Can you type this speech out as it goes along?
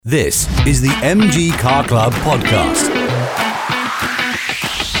This is the MG Car Club podcast.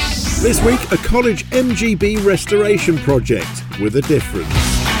 This week, a college MGB restoration project with a difference. The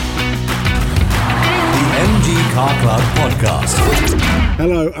MG Car Club podcast.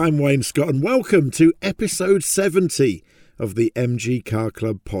 Hello, I'm Wayne Scott and welcome to episode 70 of the MG Car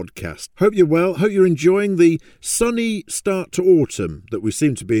Club podcast. Hope you're well, hope you're enjoying the sunny start to autumn that we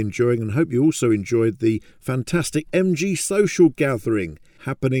seem to be enjoying, and hope you also enjoyed the fantastic MG social gathering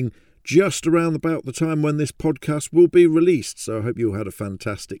happening just around about the time when this podcast will be released. So I hope you all had a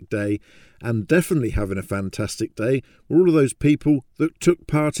fantastic day, and definitely having a fantastic day were all of those people that took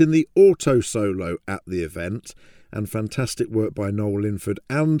part in the auto solo at the event, and fantastic work by Noel Linford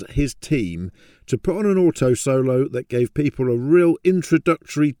and his team to put on an auto solo that gave people a real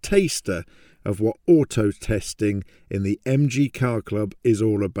introductory taster of what auto testing in the MG Car Club is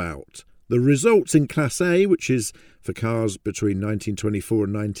all about. The results in Class A, which is for cars between 1924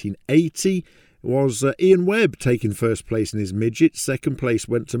 and 1980, was Ian Webb taking first place in his midget. Second place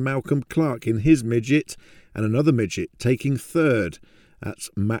went to Malcolm Clark in his midget, and another midget taking third. That's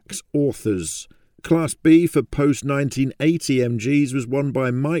Max Authors. Class B for post-1980 MGs was won by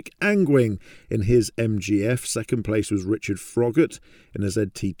Mike Angwing in his MGF. Second place was Richard Froggatt in a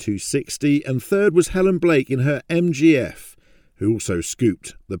ZT260. And third was Helen Blake in her MGF, who also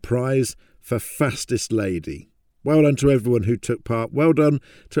scooped the prize for fastest lady. Well done to everyone who took part. Well done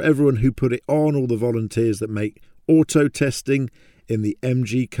to everyone who put it on, all the volunteers that make auto testing in the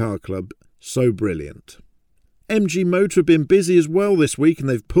MG Car Club so brilliant. MG Motor have been busy as well this week, and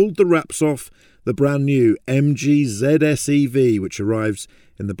they've pulled the wraps off the brand new MG ZS EV, which arrives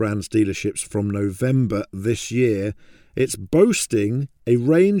in the brand's dealerships from November this year. It's boasting a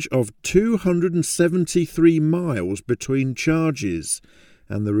range of 273 miles between charges,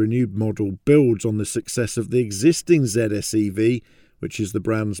 and the renewed model builds on the success of the existing ZS EV, which is the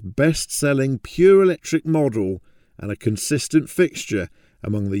brand's best-selling pure electric model and a consistent fixture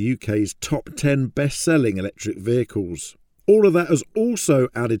among the UK's top 10 best-selling electric vehicles. All of that has also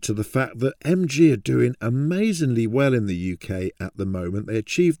added to the fact that MG are doing amazingly well in the UK at the moment. They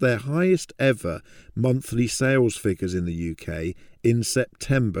achieved their highest ever monthly sales figures in the UK in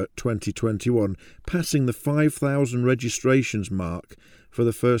September 2021, passing the 5,000 registrations mark for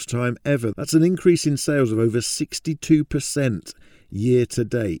the first time ever. That's an increase in sales of over 62% year to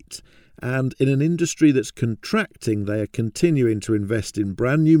date. And in an industry that's contracting, they are continuing to invest in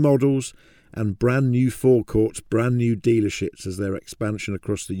brand new models and brand new forecourts, brand new dealerships as their expansion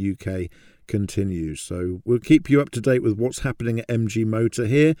across the UK continues. So we'll keep you up to date with what's happening at MG Motor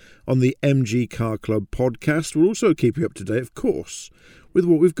here on the MG Car Club podcast. We'll also keep you up to date, of course, with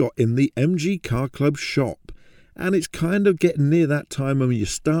what we've got in the MG Car Club shop. And it's kind of getting near that time when you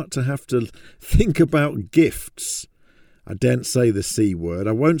start to have to think about gifts. I daren't say the C word.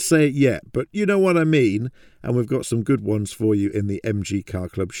 I won't say it yet, but you know what I mean. And we've got some good ones for you in the MG Car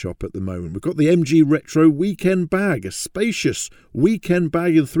Club shop at the moment. We've got the MG Retro Weekend Bag, a spacious weekend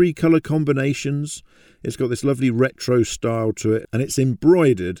bag in 3 colour combinations. It's got this lovely retro style to it, and it's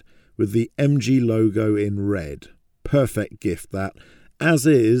embroidered with the MG logo in red. Perfect gift, that. As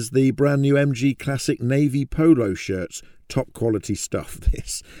is the brand new MG Classic Navy Polo shirts. Top quality stuff,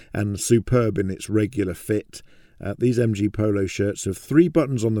 this, and superb in its regular fit. These MG Polo shirts have 3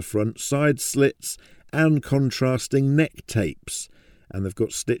 buttons on the front, side slits and contrasting neck tapes. And they've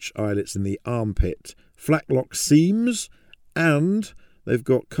got stitch eyelets in the armpit, flak lock seams, and they've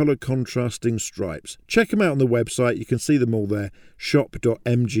got colour contrasting stripes. Check them out on the website. You can see them all there,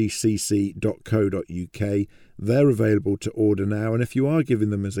 shop.mgcc.co.uk. They're available to order now. And if you are giving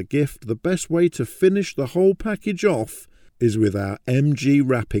them as a gift, the best way to finish the whole package off is with our MG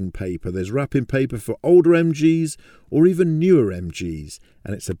wrapping paper. There's wrapping paper for older MGs or even newer MGs,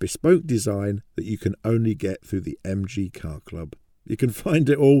 and it's a bespoke design that you can only get through the MG Car Club. You can find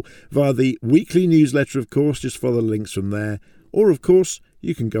it all via the weekly newsletter, of course. Just follow the links from there, or of course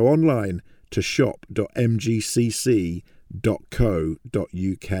you can go online to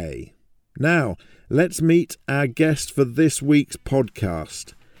shop.mgcc.co.uk. Now let's meet our guest for this week's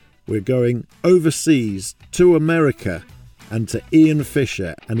podcast. We're going overseas to America and to Ian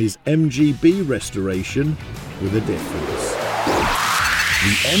Fisher and his MGB restoration with a difference.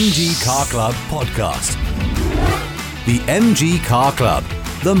 The MG Car Club podcast. The MG Car Club,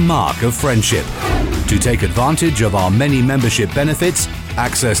 the mark of friendship. To take advantage of our many membership benefits,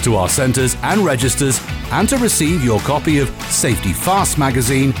 access to our centres and registers, and to receive your copy of Safety Fast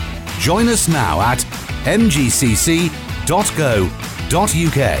magazine, join us now at mgcc.go.uk.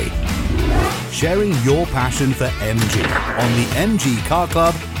 Sharing your passion for MG on the MG Car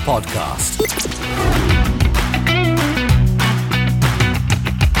Club podcast.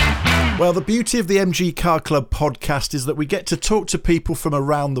 Well, the beauty of the MG Car Club podcast is that we get to talk to people from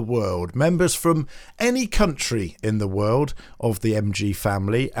around the world, members from any country in the world of the MG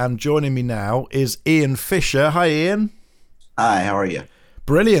family. And joining me now is Ian Fisher. Hi, Ian. Hi, how are you?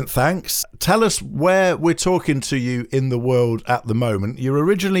 Brilliant, thanks. Tell us where we're talking to you in the world at the moment. You're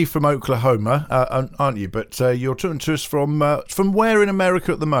originally from Oklahoma, aren't you? But you're talking to us from where in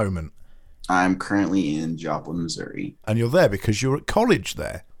America at the moment? I'm currently in Joplin, Missouri. And you're there because you're at college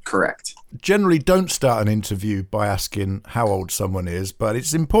there? Correct. Generally don't start an interview by asking how old someone is, but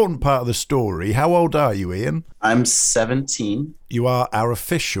it's an important part of the story. How old are you, Ian? I'm 17. You are our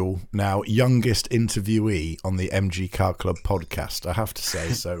official, now youngest interviewee on the MG Car Club podcast, I have to say.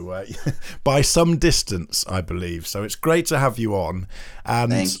 So by some distance, I believe. So it's great to have you on.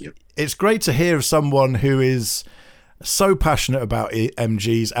 And thank you. It's great to hear of someone who is so passionate about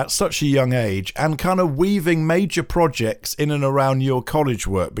MGs at such a young age and kind of weaving major projects in and around your college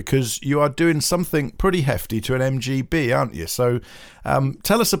work, because you are doing something pretty hefty to an MGB, aren't you? So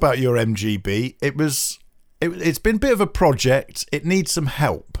tell us about your MGB. It's been a bit of a project. It needs some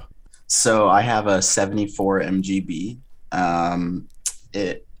help. So I have a 74 MGB.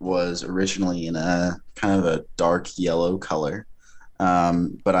 It was originally in a kind of a dark yellow color.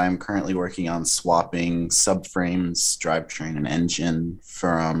 But I'm currently working on swapping subframes, drivetrain, and engine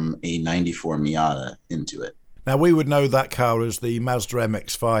from a 94 Miata into it. Now, we would know that car as the Mazda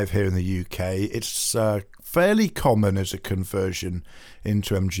MX-5 here in the UK. It's fairly common as a conversion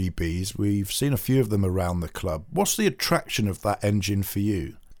into MGBs. We've seen a few of them around the club. What's the attraction of that engine for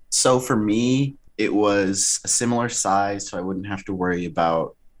you? So for me, it was a similar size, so I wouldn't have to worry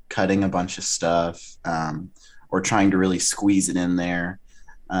about cutting a bunch of stuff. Or trying to really squeeze it in there.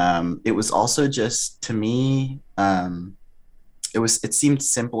 It was also just, to me, it seemed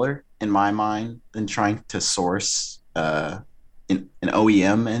simpler in my mind than trying to source an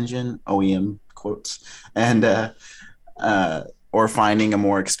OEM engine, OEM quotes, and or finding a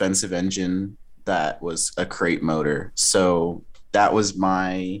more expensive engine that was a crate motor. So that was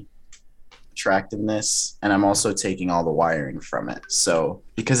my attractiveness, and I'm also taking all the wiring from it. So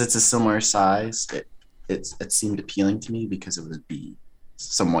because it's a similar size, it seemed appealing to me because it would be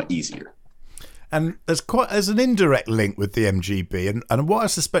somewhat easier. And there's an indirect link with the MGB, and what I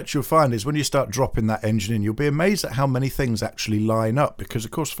suspect you'll find is when you start dropping that engine in, you'll be amazed at how many things actually line up, because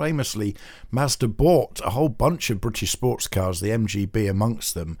of course famously Mazda bought a whole bunch of British sports cars, the MGB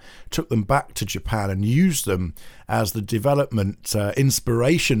amongst them, took them back to Japan and used them as the development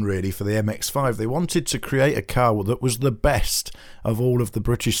inspiration really for the MX-5. They wanted to create a car that was the best of all of the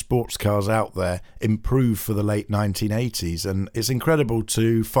British sports cars out there, improved for the late 1980s, and it's incredible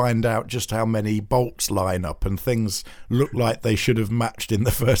to find out just how many bolts line up and things look like they should have matched in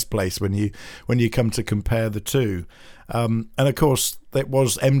the first place when you come to compare the two. And of course, it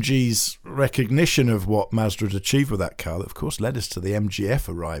was MG's recognition of what Mazda had achieved with that car that, of course, led us to the MGF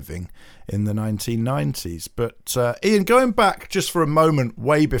arriving in the 1990s. But Ian, going back just for a moment,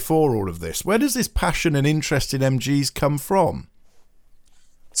 way before all of this, where does this passion and interest in MGs come from?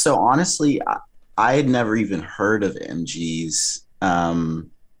 So honestly, I had never even heard of MGs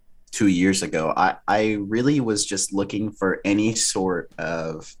 2 years ago. I really was just looking for any sort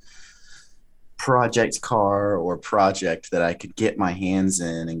of project car or project that I could get my hands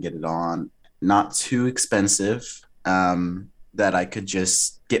in and get it on, not too expensive, that I could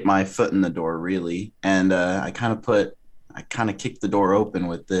just get my foot in the door really. And I kind of kicked the door open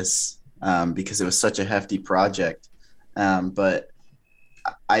with this because it was such a hefty project. But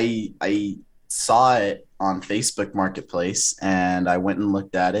I saw it on Facebook Marketplace and I went and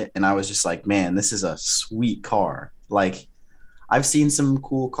looked at it and I was just like, man, this is a sweet car. Like, I've seen some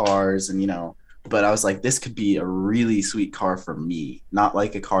cool cars and, but I was like, this could be a really sweet car for me. Not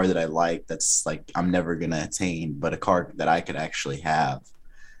like a car that I like that's like I'm never going to attain, but a car that I could actually have.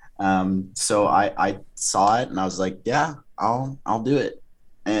 So I saw it and I was like, yeah, I'll do it.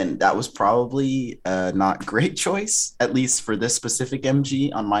 And that was probably not a great choice, at least for this specific MG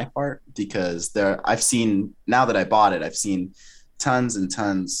on my part, because I've seen, now that I bought it, I've seen tons and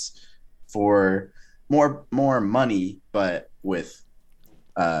tons for more money, but with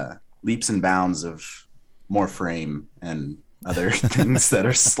leaps and bounds of more frame and other things that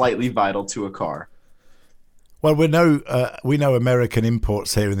are slightly vital to a car. Well, we know American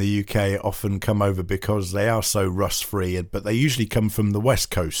imports here in the UK often come over because they are so rust-free, but they usually come from the west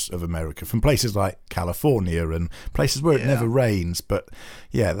coast of America, from places like California and places where it never rains. But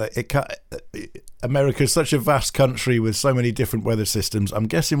yeah, America is such a vast country with so many different weather systems. I'm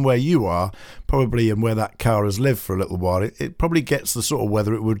guessing where you are, probably, and where that car has lived for a little while, it probably gets the sort of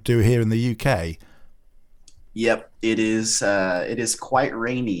weather it would do here in the UK. Yep, it is quite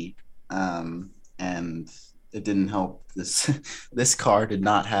rainy. and it didn't help. This car did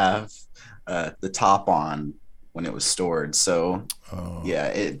not have the top on when it was stored. So yeah,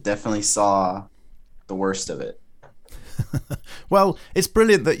 it definitely saw the worst of it. Well, it's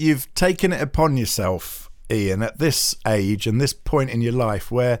brilliant that you've taken it upon yourself, Ian, at this age and this point in your life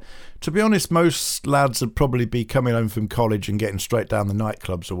where, to be honest, most lads would probably be coming home from college and getting straight down the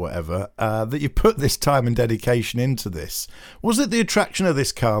nightclubs or whatever, that you put this time and dedication into this. Was it the attraction of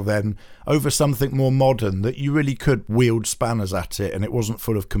this car then over something more modern, that you really could wield spanners at it and it wasn't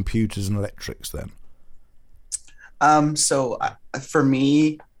full of computers and electrics then? So for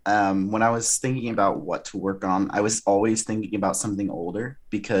me, when I was thinking about what to work on, I was always thinking about something older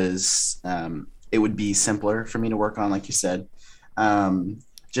because it would be simpler for me to work on, like you said.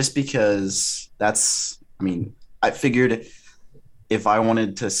 Just because I figured if I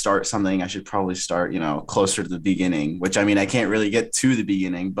wanted to start something, I should probably start, closer to the beginning, which I can't really get to the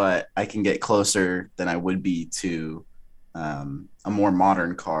beginning, but I can get closer than I would be to a more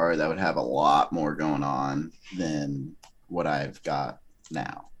modern car that would have a lot more going on than what I've got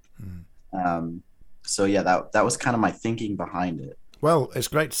now. So yeah, that was kind of my thinking behind it. Well, it's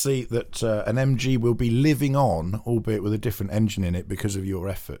great to see that an MG will be living on, albeit with a different engine in it because of your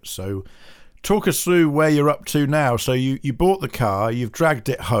efforts. So talk us through where you're up to now. So you bought the car, you've dragged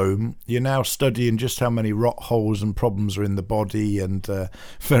it home, you're now studying just how many rot holes and problems are in the body and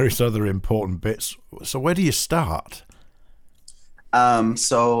various other important bits. So where do you start?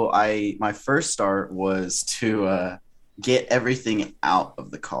 So my first start was to get everything out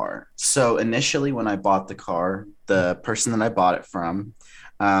of the car. So initially when I bought the car, the person that I bought it from,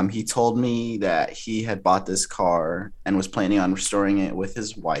 he told me that he had bought this car and was planning on restoring it with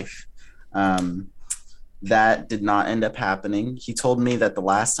his wife. That did not end up happening. He told me that the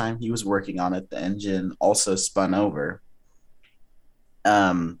last time he was working on it, the engine also spun over.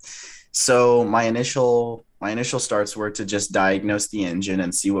 So my initial starts were to just diagnose the engine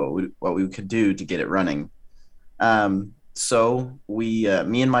and see what we could do to get it running. So we,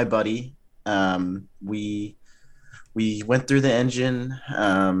 me and my buddy, we went through the engine.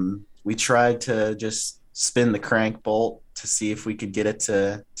 We tried to just spin the crank bolt to see if we could get it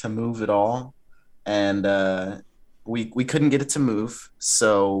to move at all. And, we couldn't get it to move.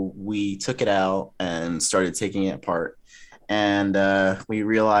 So we took it out and started taking it apart. And, we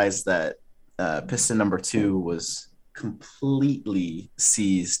realized that, piston number 2 was completely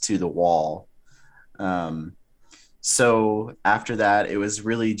seized to the wall. So after that, it was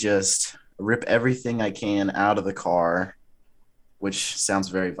really just rip everything I can out of the car, which sounds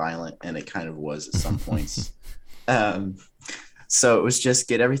very violent, and it kind of was at some points. So it was just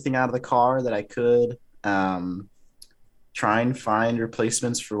get everything out of the car that I could, try and find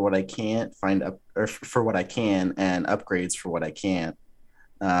replacements for what I can't find for what I can, and upgrades for what I can't.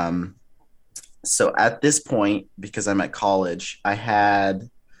 So at this point, because I'm at college, I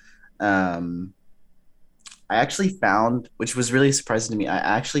actually found, which was really surprising to me, I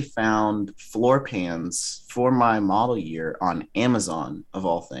actually found floor pans for my model year on Amazon, of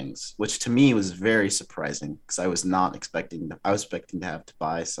all things, which to me was very surprising because I was not expecting to, I was expecting to have to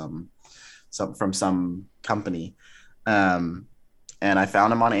buy some from some company. And I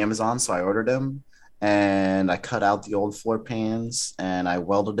found them on Amazon, so I ordered them and I cut out the old floor pans and I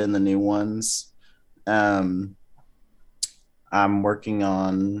welded in the new ones. I'm working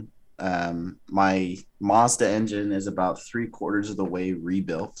on my Mazda engine is about 3/4 of the way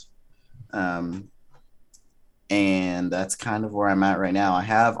rebuilt. And that's kind of where I'm at right now. I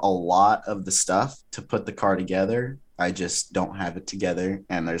have a lot of the stuff to put the car together. I just don't have it together.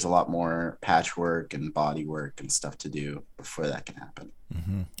 And there's a lot more patchwork and body work and stuff to do before that can happen.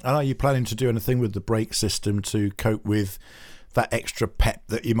 Mm-hmm. And are you planning to do anything with the brake system to cope with that extra pep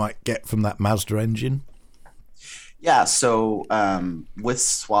that you might get from that Mazda engine? Yeah, so with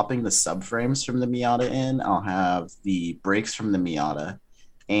swapping the subframes from the Miata in, I'll have the brakes from the Miata,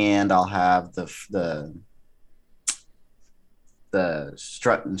 and I'll have the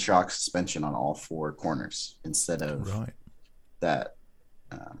strut and shock suspension on all 4 corners instead of that.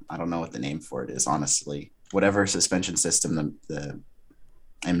 I don't know what the name for it is, honestly. Whatever suspension system the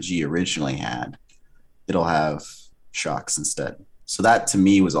MG originally had, it'll have shocks instead. So that to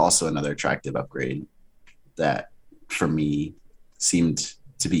me was also another attractive upgrade that for me seemed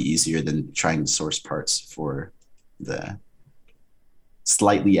to be easier than trying to source parts for the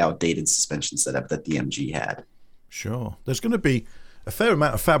slightly outdated suspension setup that the MG had. Sure. There's going to be a fair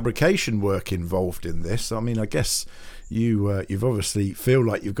amount of fabrication work involved in this. I mean, I guess you've obviously feel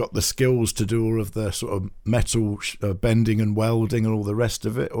like you've got the skills to do all of the sort of metal bending and welding and all the rest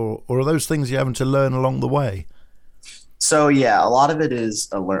of it, or are those things you're having to learn along the way? So yeah, a lot of it is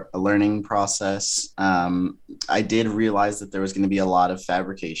a learning process. I did realize that there was going to be a lot of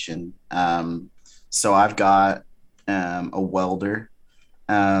fabrication. So I've got a welder,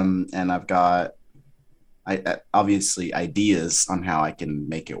 and I've got obviously ideas on how I can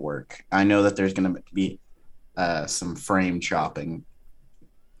make it work. I know that there's going to be some frame chopping,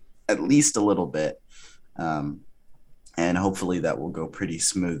 at least a little bit, um, and hopefully that will go pretty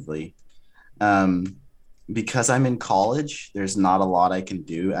smoothly. Um, because I'm in college, there's not a lot I can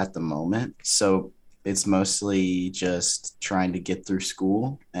do at the moment. So it's mostly just trying to get through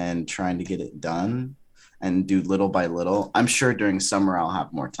school and trying to get it done and do little by little. I'm sure during summer I'll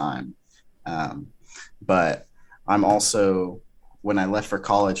have more time. Um, but I'm also, when I left for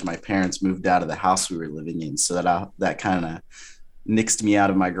college, my parents moved out of the house we were living in. So that kind of nixed me out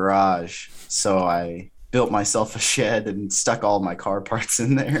of my garage. So I built myself a shed and stuck all my car parts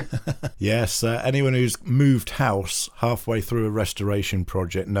in there. Yes, anyone who's moved house halfway through a restoration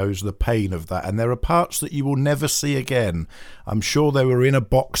project knows the pain of that. And there are parts that you will never see again. I'm sure they were in a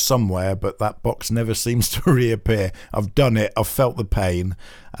box somewhere, but that box never seems to reappear. I've done it. I've felt the pain.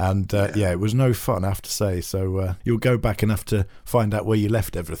 And yeah, it was no fun, I have to say. So you'll go back and have to find out where you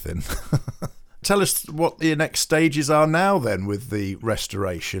left everything. Tell us what your next stages are now then with the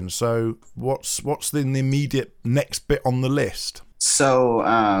restoration. So what's the immediate next bit on the list? So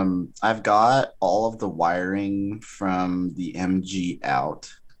I've got all of the wiring from the MG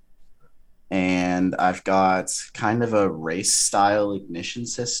out, and I've got kind of a race style ignition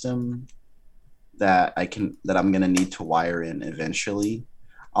system that I'm gonna need to wire in eventually.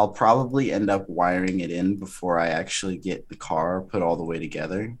 I'll probably end up wiring it in before I actually get the car put all the way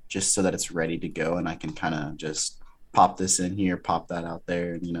together, just so that it's ready to go and I can kind of just pop this in here, pop that out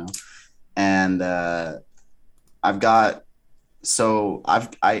there, you know. And I've got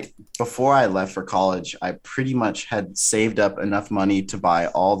I before I left for college, I pretty much had saved up enough money to buy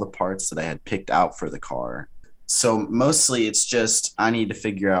all the parts that I had picked out for the car. So mostly it's just I need to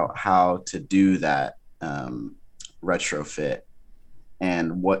figure out how to do that retrofit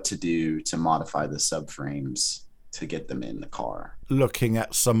and what to do to modify the subframes to get them in the car. Looking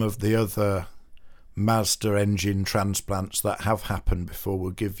at some of the other Mazda engine transplants that have happened before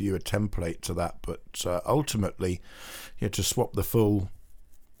will give you a template to that, but ultimately you have to swap the full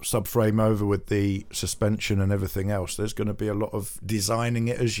subframe over with the suspension and everything else. There's going to be a lot of designing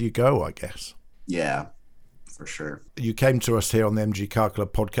it as you go, I guess. Yeah, for sure. You came to us here on the MG Car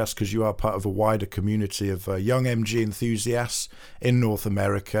Club podcast because you are part of a wider community of young MG enthusiasts in North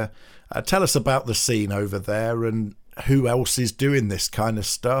America. Tell us about the scene over there and who else is doing this kind of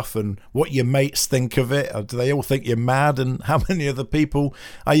stuff and what your mates think of it. Do they all think you're mad, and how many other people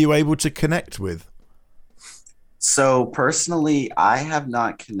are you able to connect with? So personally, I have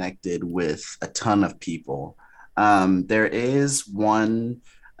not connected with a ton of people. There is one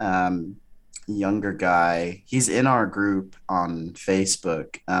younger guy. He's in our group on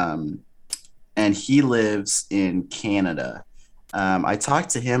Facebook, and he lives in Canada. I talked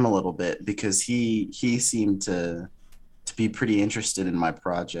to him a little bit because he seemed to be pretty interested in my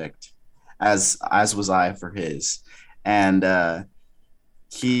project, as was I for his. And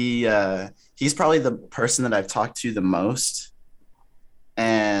he's probably the person that I've talked to the most,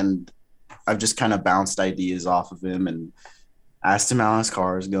 and I've just kind of bounced ideas off of him and asked him how his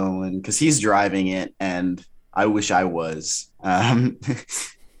car is going, because he's driving it and I wish I was.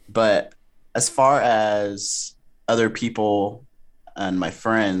 But as far as other people and my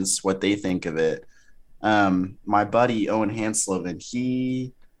friends, what they think of it, my buddy Owen Hansloven,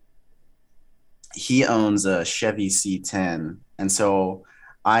 he owns a Chevy C10, and so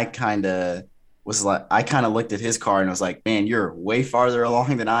I kind of looked at his car and was like, man, you're way farther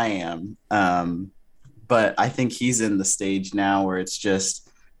along than I am. But I think he's in the stage now where it's just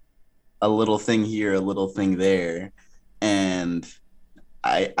a little thing here, a little thing there. And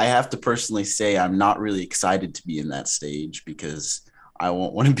I have to personally say I'm not really excited to be in that stage, because I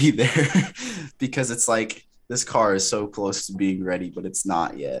won't want to be there because it's like this car is so close to being ready, but it's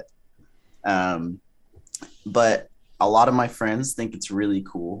not yet. But a lot of my friends think it's really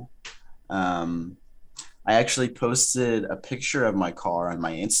cool. I actually posted a picture of my car on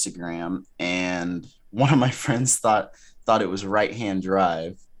my Instagram, and one of my friends thought it was right-hand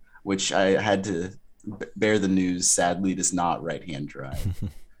drive, which I had to bear the news, sadly, it is not right-hand drive.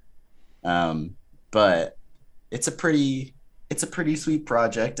 But it's a pretty sweet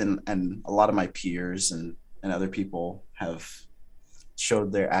project, and a lot of my peers and other people have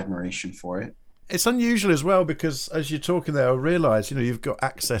showed their admiration for it. It's unusual as well, because as you're talking there, I realise, you've got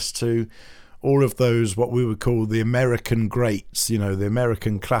access to all of those, what we would call the American greats, the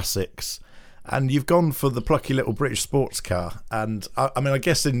American classics. And you've gone for the plucky little British sports car. And I mean, I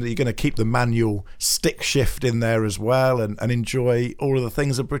guess you're going to keep the manual stick shift in there as well, and enjoy all of the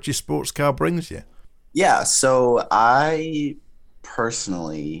things a British sports car brings you. Yeah. So I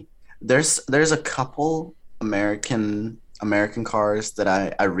personally, there's a couple American cars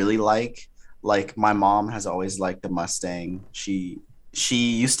that I really like. Like my mom has always liked the Mustang. She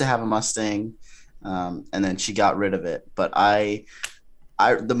used to have a Mustang, and then she got rid of it. But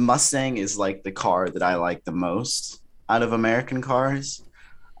the Mustang is like the car that I like the most out of American cars.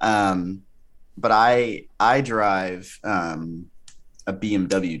 But I drive a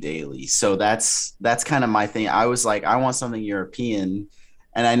BMW daily, so that's kind of my thing. I was like, I want something European,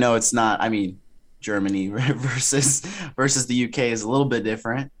 and I know it's not. I mean, Germany versus the UK is a little bit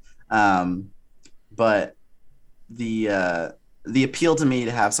different, but the appeal to me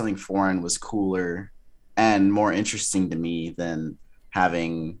to have something foreign was cooler and more interesting to me than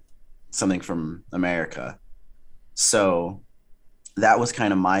having something from America. So that was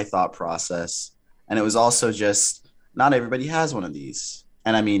kind of my thought process. And it was also just, not everybody has one of these.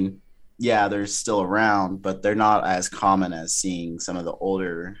 And I mean, yeah, they're still around, but they're not as common as seeing some of the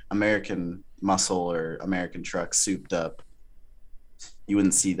older American muscle or American trucks souped up. You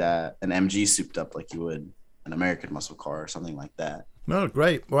wouldn't see that an MG souped up like you would an American muscle car or something like that. No,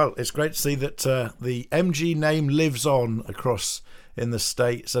 great. Well, it's great to see that the MG name lives on across in the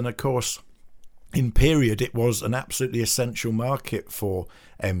States. And of course, in period, it was an absolutely essential market for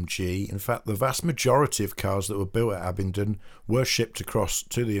MG. In fact, the vast majority of cars that were built at Abingdon were shipped across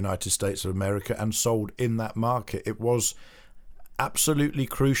to the United States of America and sold in that market. It was absolutely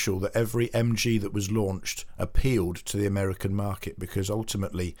crucial that every MG that was launched appealed to the American market, because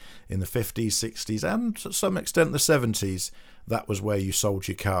ultimately in the 50s, 60s and to some extent the 70s, that was where you sold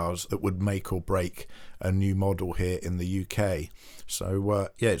your cars that would make or break a new model here in the UK. So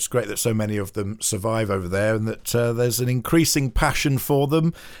yeah, it's great that so many of them survive over there, and that there's an increasing passion for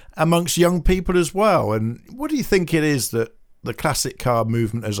them amongst young people as well. And what do you think it is that the classic car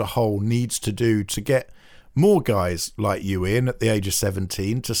movement as a whole needs to do to get more guys like you, Ian, at the age of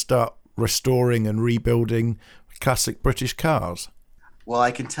 17, to start restoring and rebuilding classic British cars? Well,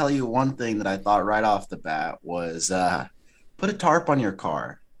 I can tell you one thing that I thought right off the bat was put a tarp on your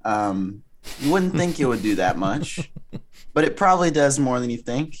car. You wouldn't think it would do that much, but it probably does more than you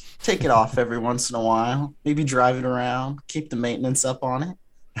think. Take it off every once in a while, maybe drive it around, keep the maintenance up on it.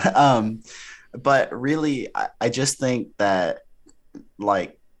 But really, I just think that,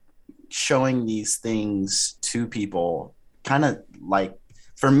 like, showing these things to people kind of, like,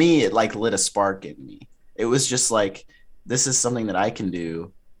 for me, it like lit a spark in me. It was just like, this is something that I can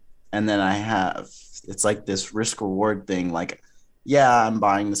do. And then it's like this risk reward thing. Like, yeah, I'm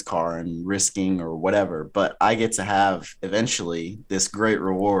buying this car and risking or whatever, but I get to have eventually this great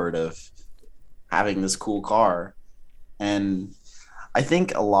reward of having this cool car. And I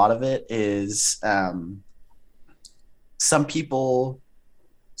think a lot of it is some people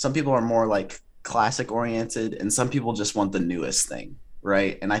are more like classic oriented, and some people just want the newest thing,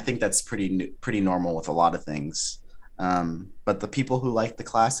 right? And I think that's pretty normal with a lot of things. But the people who like the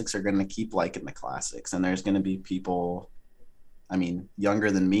classics are going to keep liking the classics, and there's going to be people, I mean,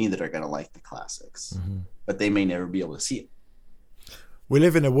 younger than me that are going to like the classics, but they may never be able to see it. We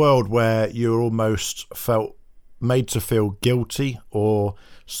live in a world where you're almost made to feel guilty, or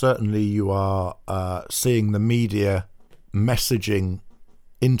certainly you are seeing the media messaging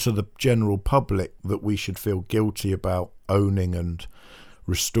into the general public that we should feel guilty about owning and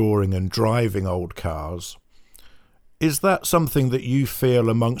restoring and driving old cars. Is that something that you feel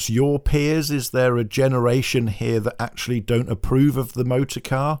amongst your peers? Is there a generation here that actually don't approve of the motor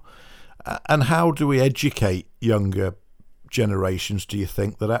car? And how do we educate younger generations, do you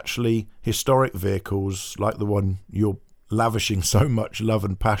think, that actually historic vehicles like the one you're lavishing so much love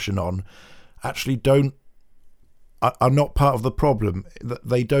and passion on actually are not part of the problem? That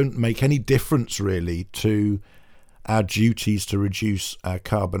they don't make any difference really to our duties to reduce our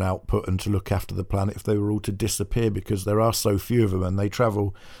carbon output and to look after the planet if they were all to disappear, because there are so few of them and they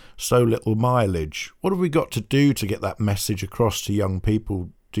travel so little mileage. What have we got to do to get that message across to young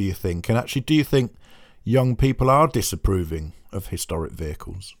people, do you think? And actually, do you think young people are disapproving of historic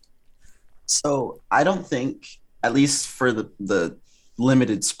vehicles? So I don't think, at least for the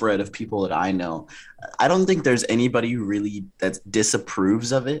limited spread of people that I know, I don't think there's anybody really that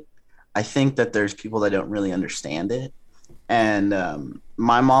disapproves of it. I think that there's people that don't really understand it. And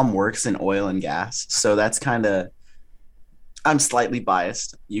my mom works in oil and gas, so that's kind of, I'm slightly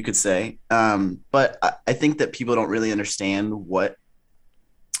biased, you could say. But I think that people don't really understand what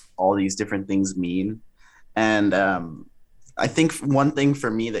all these different things mean. And I think one thing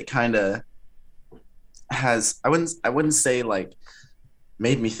for me that kind of has, I wouldn't say like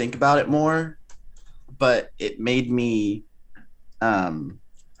made me think about it more, but it made me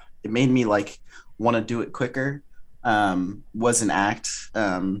like want to do it quicker. Was an act.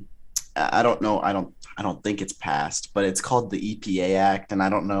 I don't know. I don't think it's passed, but it's called the EPA Act, and I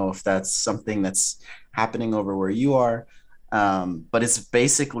don't know if that's something that's happening over where you are. But it's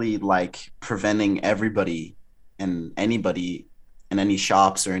basically like preventing everybody and anybody in any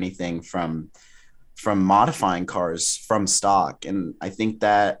shops or anything from modifying cars from stock. And I think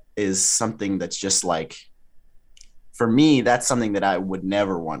that is something that's just like, for me, that's something that I would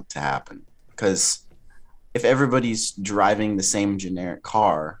never want to happen. Because if everybody's driving the same generic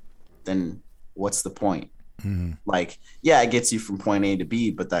car, then what's the point? Like, yeah, it gets you from point A to B,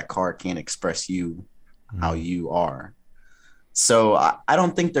 but that car can't express you how you are. So I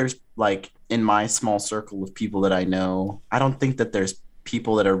don't think there's like, in my small circle of people that I know, I don't think that there's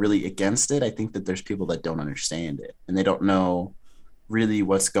people that are really against it. I think that there's people that don't understand it and they don't know really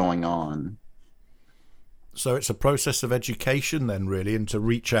what's going on. So it's a process of education then, really, and to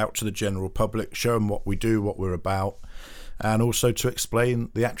reach out to the general public, show them what we do, what we're about, and also to explain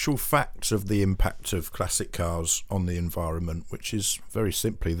the actual facts of the impact of classic cars on the environment, which is very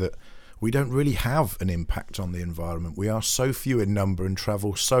simply that we don't really have an impact on the environment. We are so few in number and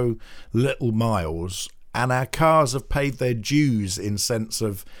travel so little miles, and our cars have paid their dues in sense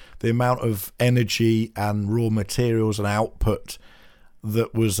of the amount of energy and raw materials and output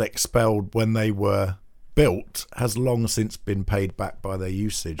that was expelled when they were built has long since been paid back by their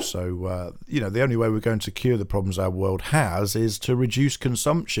usage. So, the only way we're going to cure the problems our world has is to reduce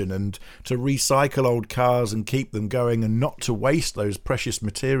consumption and to recycle old cars and keep them going, and not to waste those precious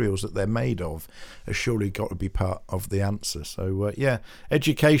materials that they're made of has surely got to be part of the answer. So,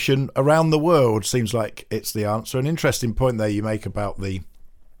 education around the world seems like it's the answer. An interesting point there you make about the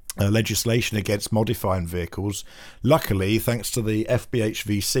legislation against modifying vehicles. Luckily, thanks to the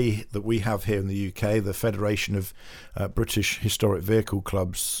FBHVC that we have here in the UK, the Federation of British Historic Vehicle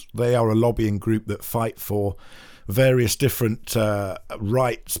Clubs, they are a lobbying group that fight for various different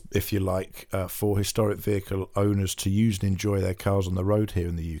rights, if you like, for historic vehicle owners to use and enjoy their cars on the road here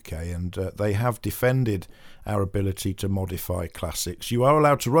in the UK. And they have defended our ability to modify classics. You are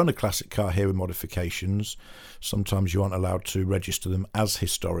allowed to run a classic car here with modifications. Sometimes you aren't allowed to register them as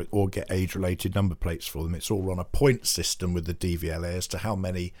historic or get age-related number plates for them. It's all on a point system with the DVLA as to how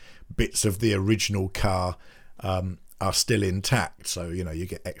many bits of the original car are still intact. So, you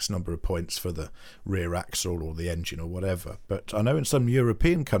get X number of points for the rear axle or the engine or whatever. But I know in some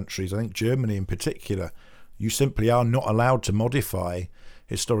European countries, I think Germany in particular, you simply are not allowed to modify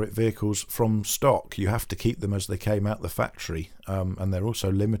historic vehicles from stock. You have to keep them as they came out the factory, and they're also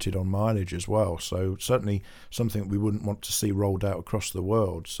limited on mileage as well. So certainly something we wouldn't want to see rolled out across the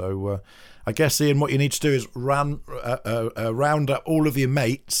world. So I guess, Ian, what you need to do is round up all of your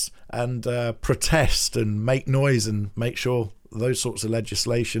mates and protest and make noise and make sure those sorts of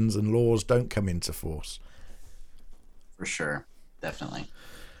legislations and laws don't come into force. For sure. Definitely.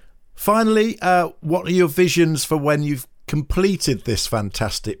 Finally, what are your visions for when you've completed this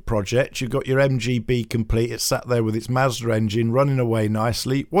fantastic project? You've got your MGB complete. It's sat there with its Mazda engine running away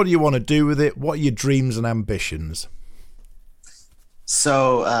nicely. What do you want to do with it? What are your dreams and ambitions?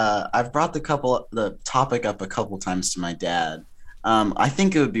 So I've brought the topic up a couple times to my dad. I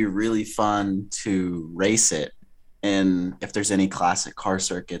think it would be really fun to race it, and if there's any classic car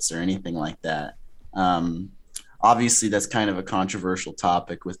circuits or anything like that. Obviously, that's kind of a controversial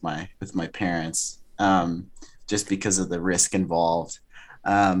topic with my parents, just because of the risk involved.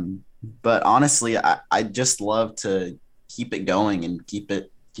 But honestly, I just love to keep it going and keep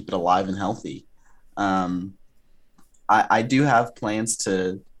it alive and healthy. I do have plans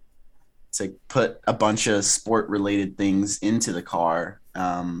to put a bunch of sport related things into the car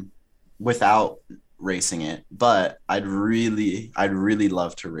without racing it, but I'd really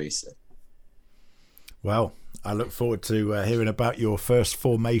love to race it. Well, I look forward to hearing about your first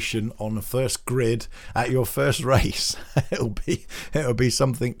formation on the first grid at your first race. It'll be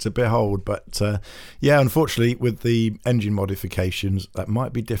something to behold. But unfortunately, with the engine modifications, that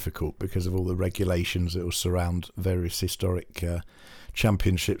might be difficult because of all the regulations that will surround various historic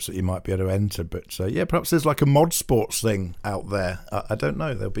championships that you might be able to enter. But perhaps there's like a mod sports thing out there. I don't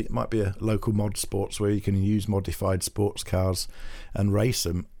know. Might be a local mod sports where you can use modified sports cars and race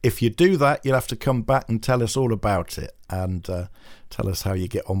them. If you do that, you'll have to come back and tell us all about it and tell us how you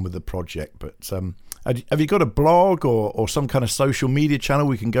get on with the project. But have you got a blog or some kind of social media channel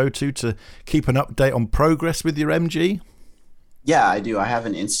we can go to keep an update on progress with your MG? Yeah, I do. I have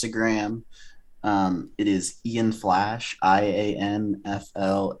an Instagram. It is Ian Flash, IANFLASCH.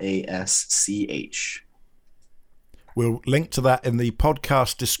 We'll link to that in the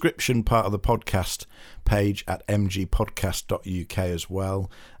podcast description part of the podcast page at mgpodcast.uk as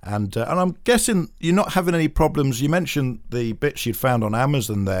well. And I'm guessing you're not having any problems. You mentioned the bits you'd found on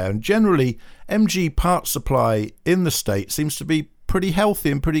Amazon there, and generally MG parts supply in the States seems to be pretty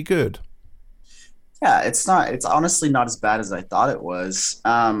healthy and pretty good. Yeah, it's honestly not as bad as I thought it was.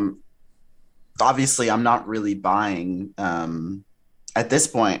 Obviously, I'm not really buying, at this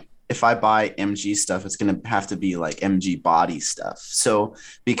point, if I buy MG stuff, it's going to have to be like MG body stuff. So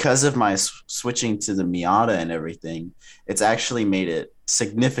because of my switching to the Miata and everything, it's actually made it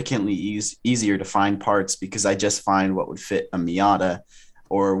significantly easier to find parts, because I just find what would fit a Miata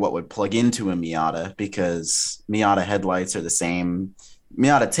or what would plug into a Miata, because Miata headlights are the same.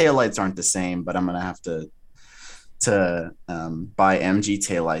 Miata taillights aren't the same, but I'm going to have to buy MG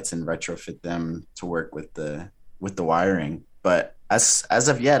taillights and retrofit them to work with the wiring. But as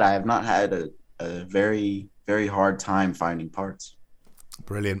of yet, I have not had a very, very hard time finding parts.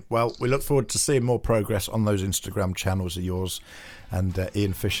 Brilliant. Well, we look forward to seeing more progress on those Instagram channels of yours. And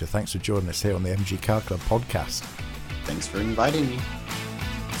Ian Fisher, thanks for joining us here on the MG Car Club podcast. Thanks for inviting me.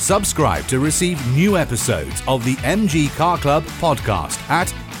 Subscribe to receive new episodes of the MG Car Club podcast at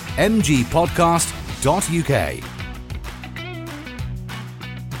mgpodcast.uk.